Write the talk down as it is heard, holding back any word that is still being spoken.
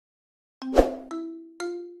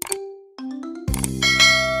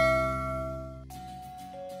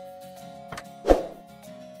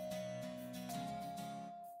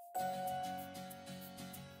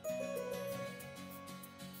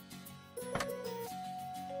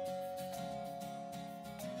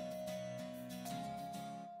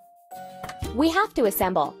We have to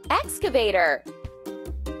assemble excavator.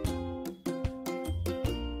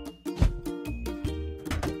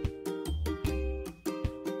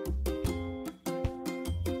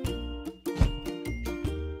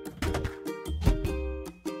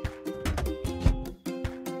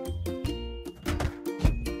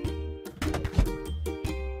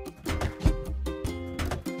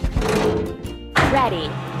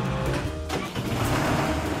 Ready.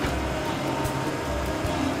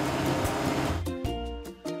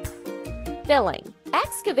 Filling.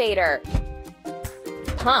 Excavator.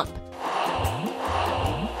 Pump.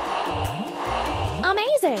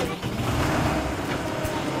 Amazing!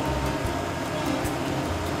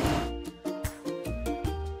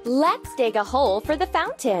 Let's dig a hole for the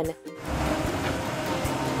fountain.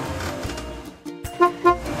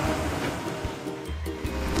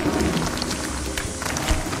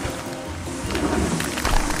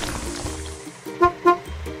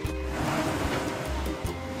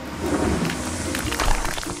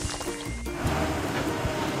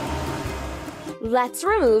 Let's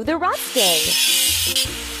remove the rusting.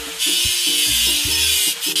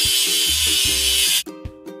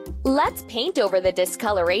 Let's paint over the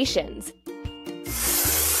discolorations.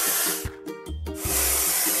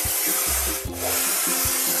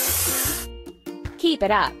 Keep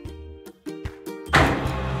it up.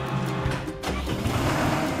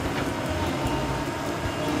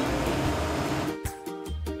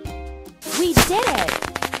 We did it!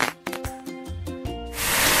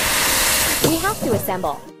 We have to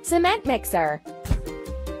assemble cement mixer.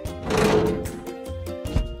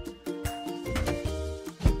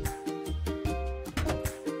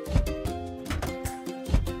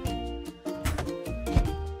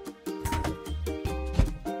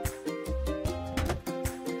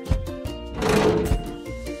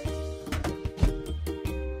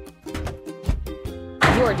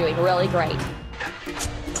 You're doing really great.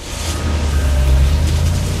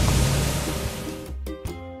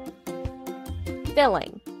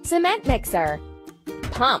 Filling. Cement mixer.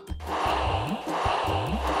 Pump.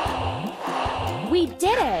 We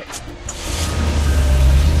did it!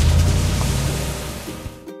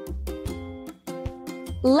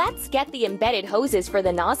 Let's get the embedded hoses for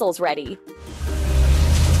the nozzles ready.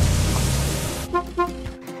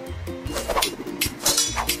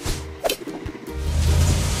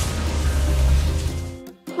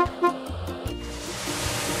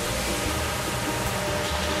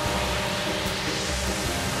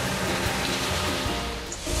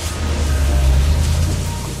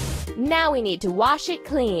 Now we need to wash it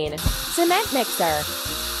clean. Cement mixer.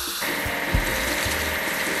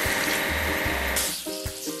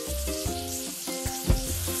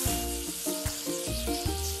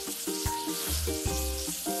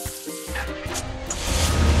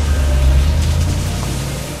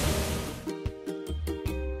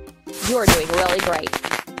 You're doing really great.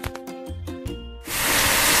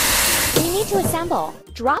 We need to assemble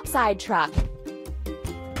drop side truck.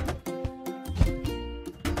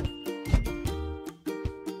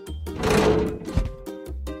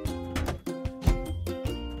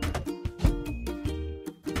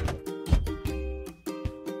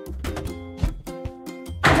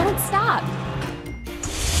 Don't stop.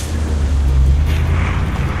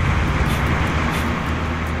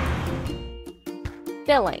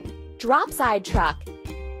 Filling. Drop side truck.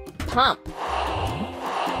 Pump.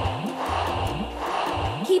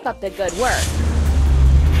 Keep up the good work.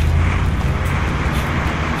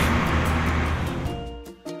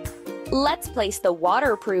 Let's place the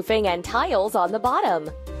waterproofing and tiles on the bottom.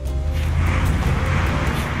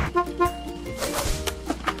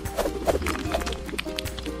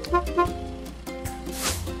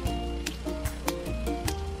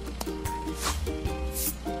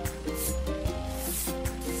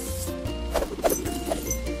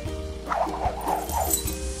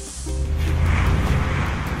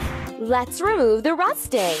 Let's remove the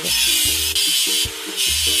rusting.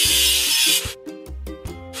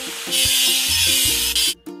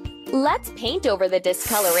 Let's paint over the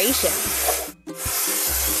discoloration.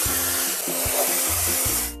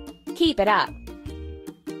 Keep it up.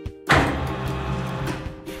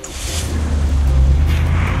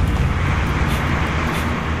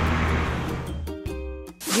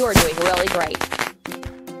 You're doing really great.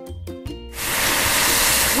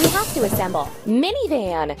 We have to assemble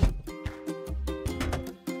minivan.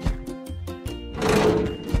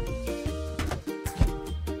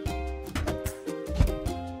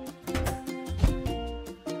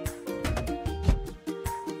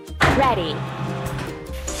 Ready.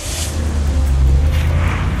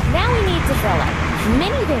 Now we need to fill it.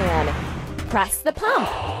 Minivan. Press the pump.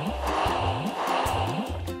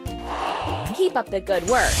 Keep up the good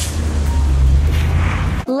work.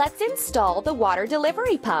 Let's install the water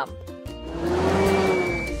delivery pump.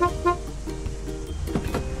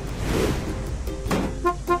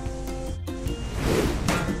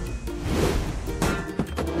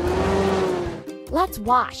 Let's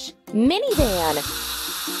wash. Minivan.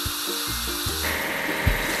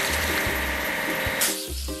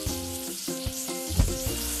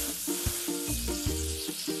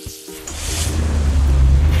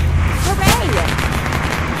 Hooray!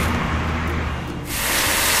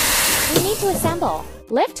 We need to assemble.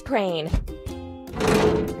 Lift crane.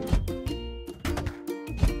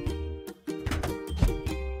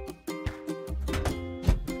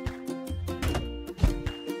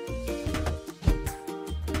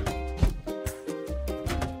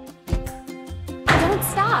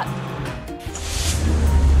 Stop.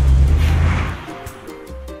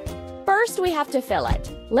 First, we have to fill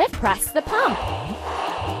it. Press the pump.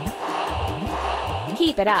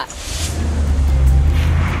 Keep it up.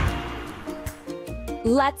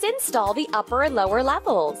 Let's install the upper and lower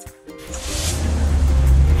levels.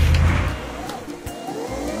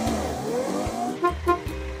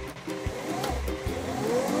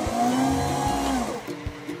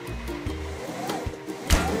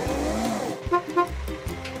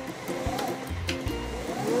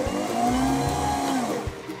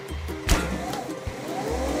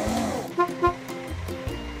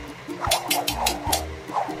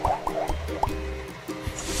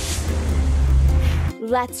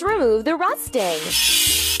 Let's remove the rusting.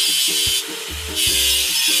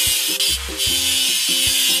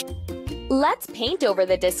 Let's paint over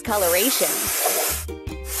the discoloration.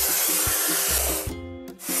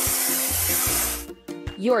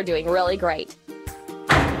 You're doing really great.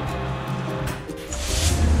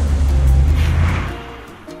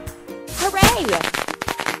 Hooray!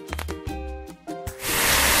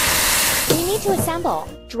 We need to assemble.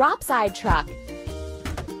 Drop side truck.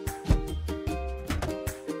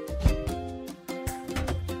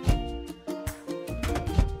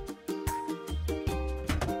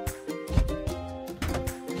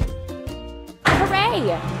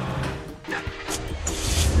 Hooray!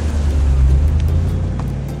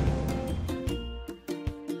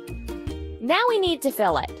 Now we need to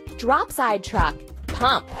fill it. Drop side truck.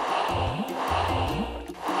 Pump.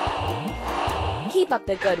 Keep up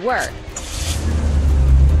the good work.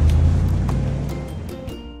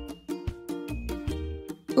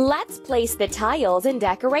 Let's place the tiles and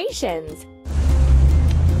decorations.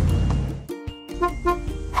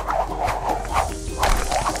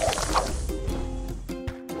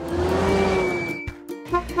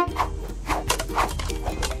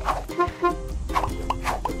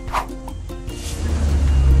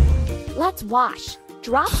 Let's wash.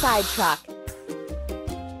 Drop side truck.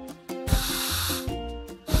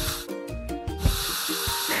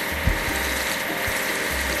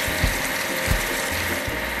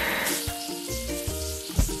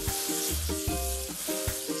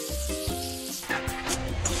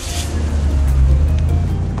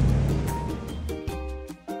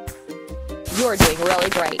 You're doing really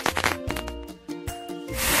great.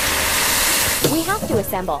 We have to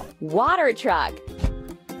assemble. Water truck.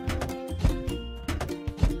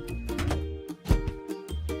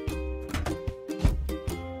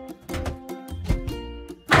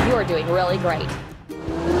 You're doing really great.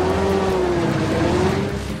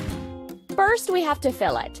 First, we have to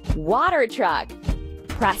fill it. Water truck.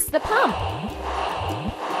 Press the pump.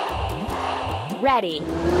 Ready.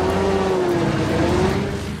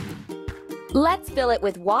 Let's fill it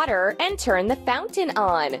with water and turn the fountain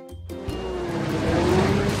on.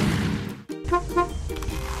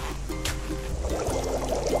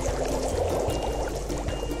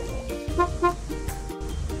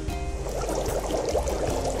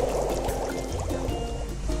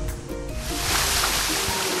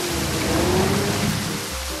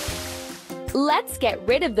 Let's get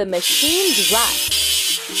rid of the machine's rust.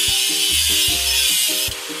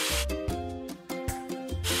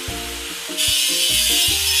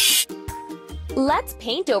 Let's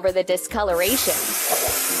paint over the discoloration.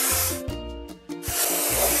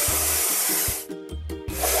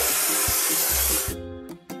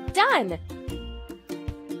 Done!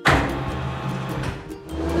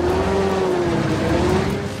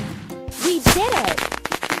 We did it!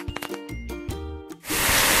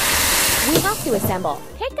 We have to assemble.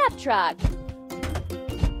 Pickup truck.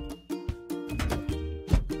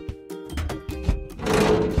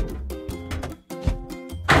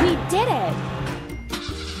 We did it!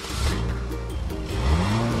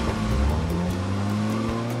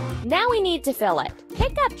 Now we need to fill it.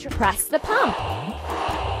 Pickup truck. Press the pump.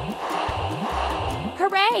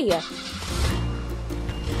 Hooray!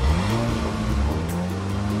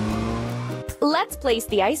 Let's place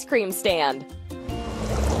the ice cream stand.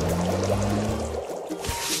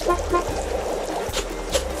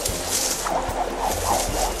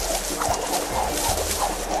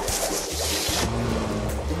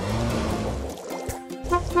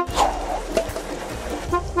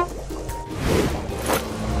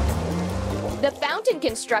 The fountain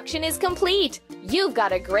construction is complete. You've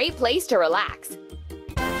got a great place to relax.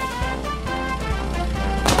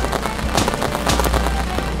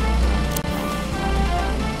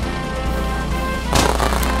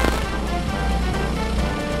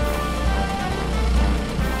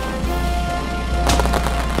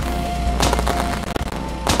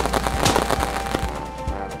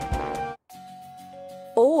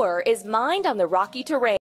 Ore is mined on the rocky terrain.